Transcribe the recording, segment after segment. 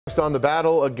On the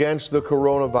battle against the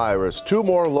coronavirus, 2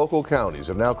 more local counties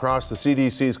have now crossed the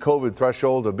CDC's COVID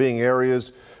threshold of being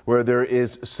areas where there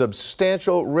is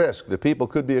substantial risk that people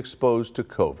could be exposed to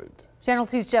COVID. Channel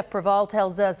 2's Jeff Preval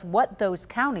tells us what those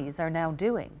counties are now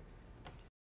doing.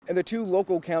 And the 2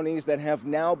 local counties that have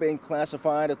now been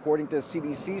classified according to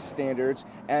CDC standards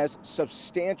as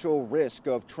substantial risk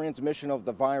of transmission of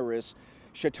the virus,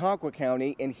 Chautauqua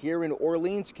County and here in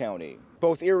Orleans County.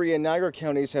 Both Erie and Niagara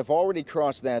counties have already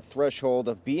crossed that threshold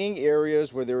of being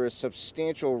areas where there is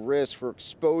substantial risk for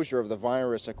exposure of the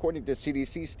virus. According to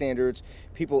CDC standards,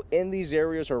 people in these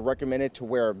areas are recommended to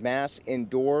wear masks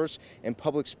indoors in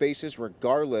public spaces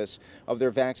regardless of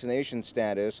their vaccination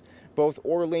status. Both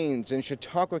Orleans and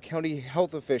Chautauqua County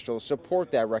health officials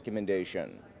support that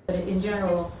recommendation. In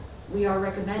general, we are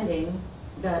recommending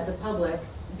that the public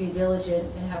be diligent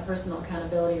and have personal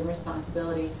accountability and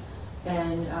responsibility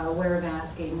and wear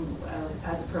masking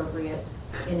as appropriate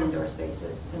in indoor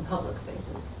spaces, in public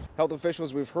spaces. Health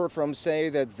officials we've heard from say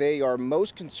that they are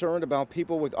most concerned about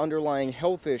people with underlying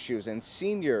health issues and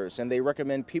seniors, and they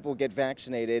recommend people get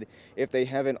vaccinated if they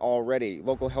haven't already.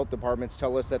 Local health departments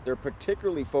tell us that they're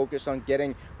particularly focused on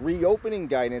getting reopening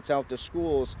guidance out to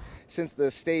schools, since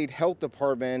the state health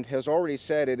department has already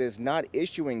said it is not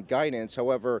issuing guidance.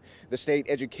 However, the state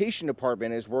education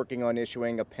department is working on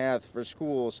issuing a path for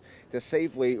schools to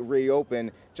safely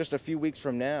reopen just a few weeks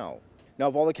from now. Now,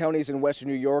 of all the counties in western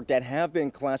New York that have been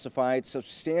classified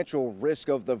substantial risk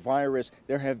of the virus,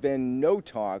 there have been no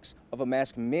talks of a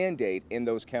mask mandate in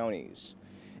those counties.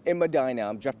 In Medina,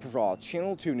 I'm Jeff Preval,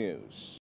 Channel 2 News.